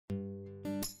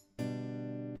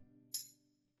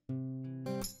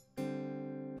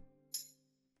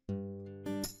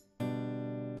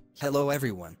Hello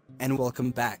everyone, and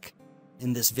welcome back.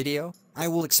 In this video, I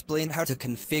will explain how to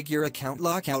configure account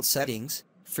lockout settings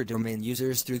for domain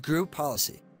users through group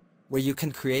policy, where you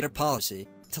can create a policy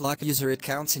to lock user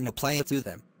accounts and apply it to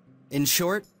them. In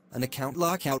short, an account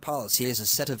lockout policy is a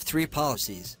set of 3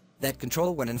 policies that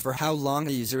control when and for how long a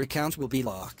user account will be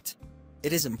locked.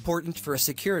 It is important for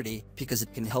security because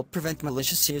it can help prevent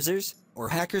malicious users or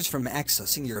hackers from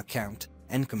accessing your account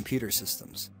and computer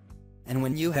systems. And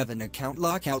when you have an account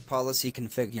lockout policy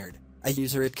configured, a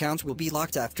user account will be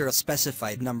locked after a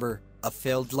specified number of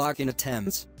failed login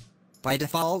attempts. By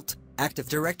default, Active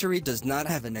Directory does not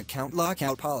have an account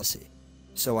lockout policy.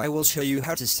 So I will show you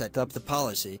how to set up the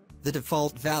policy, the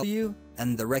default value,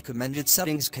 and the recommended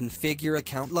settings. Configure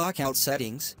account lockout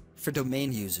settings for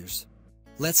domain users.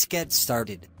 Let's get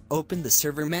started. Open the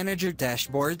Server Manager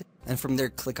dashboard, and from there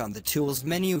click on the Tools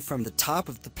menu from the top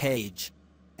of the page.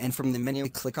 And from the menu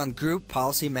click on Group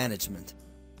Policy Management.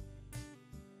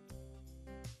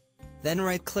 Then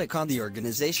right-click on the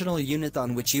organizational unit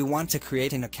on which you want to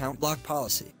create an account lock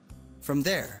policy. From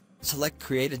there, select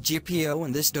Create a GPO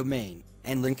in this domain,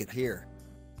 and link it here.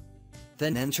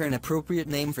 Then enter an appropriate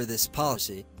name for this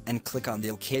policy, and click on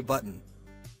the OK button.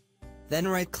 Then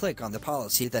right-click on the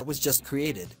policy that was just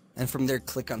created, and from there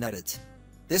click on Edit.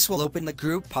 This will open the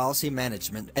Group Policy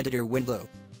Management Editor window.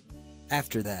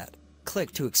 After that,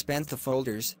 click to expand the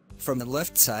folders from the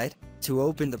left side to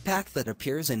open the path that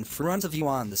appears in front of you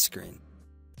on the screen.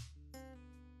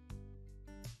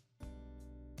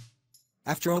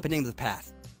 After opening the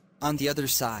path, on the other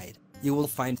side, you will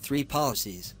find 3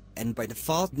 policies, and by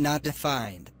default not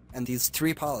defined, and these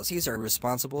 3 policies are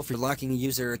responsible for locking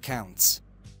user accounts.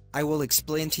 I will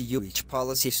explain to you each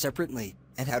policy separately,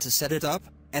 and how to set it up,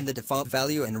 and the default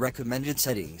value and recommended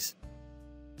settings.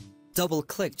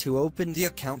 Double-click to open the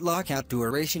account lockout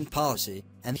duration policy,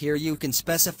 and here you can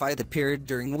specify the period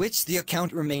during which the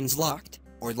account remains locked,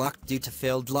 or locked due to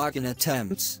failed login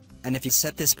attempts, and if you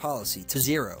set this policy to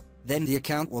 0, then the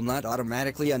account will not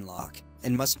automatically unlock,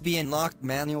 and must be unlocked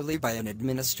manually by an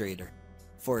administrator.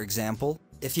 For example,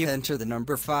 if you enter the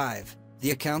number 5,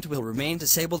 the account will remain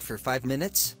disabled for 5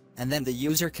 minutes, and then the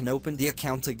user can open the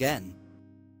account again.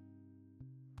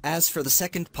 As for the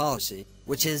second policy,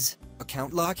 which is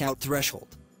account lockout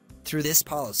threshold. Through this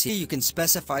policy you can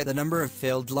specify the number of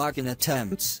failed login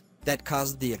attempts that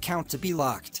caused the account to be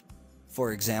locked.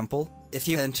 For example, if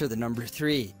you enter the number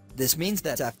 3, this means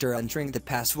that after entering the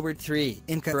password 3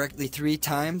 incorrectly 3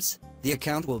 times, the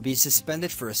account will be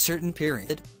suspended for a certain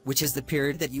period, which is the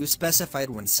period that you specified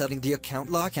when setting the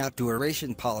account lockout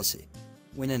duration policy.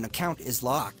 When an account is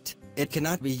locked, it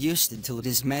cannot be used until it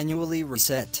is manually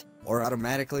reset, or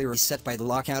automatically reset by the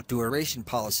lockout duration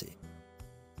policy.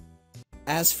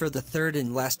 As for the third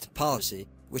and last policy,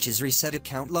 which is reset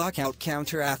account lockout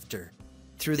counter after.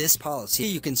 Through this policy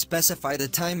you can specify the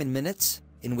time in minutes,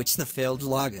 in which the failed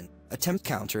login attempt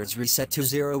counter is reset to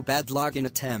 0 bad login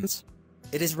attempts.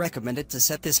 It is recommended to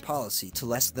set this policy to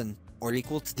less than, or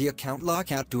equal to the account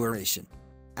lockout duration.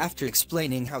 After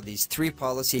explaining how these 3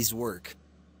 policies work,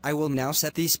 I will now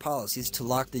set these policies to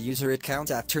lock the user account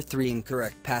after 3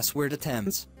 incorrect password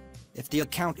attempts. If the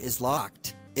account is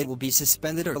locked, it will be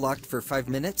suspended or locked for 5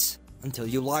 minutes, until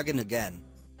you log in again.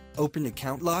 Open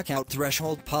account lockout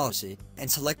threshold policy,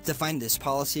 and select Define this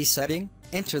policy setting,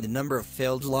 enter the number of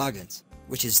failed logins,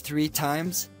 which is 3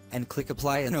 times, and click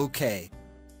Apply and OK.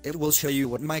 It will show you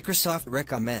what Microsoft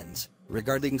recommends,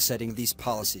 regarding setting these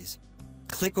policies.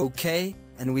 Click OK,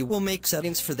 and we will make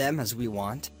settings for them as we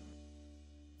want.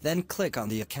 Then click on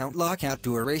the account lockout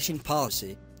duration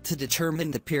policy, to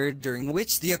determine the period during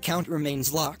which the account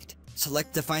remains locked.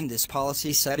 Select Define this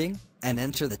policy setting, and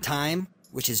enter the time,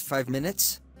 which is 5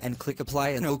 minutes, and click Apply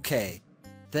and OK.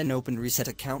 Then open Reset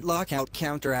Account Lockout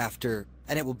Counter after,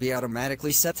 and it will be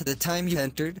automatically set to the time you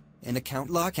entered, in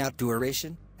account lockout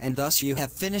duration, and thus you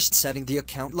have finished setting the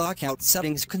account lockout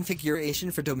settings configuration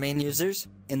for domain users,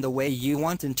 in the way you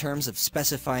want in terms of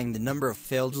specifying the number of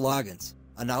failed logins,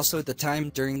 and also the time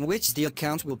during which the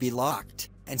account will be locked,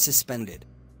 and suspended.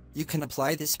 You can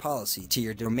apply this policy to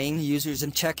your domain users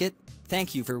and check it.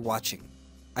 Thank you for watching.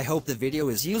 I hope the video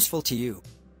is useful to you.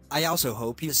 I also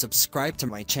hope you subscribe to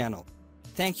my channel.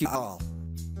 Thank you all.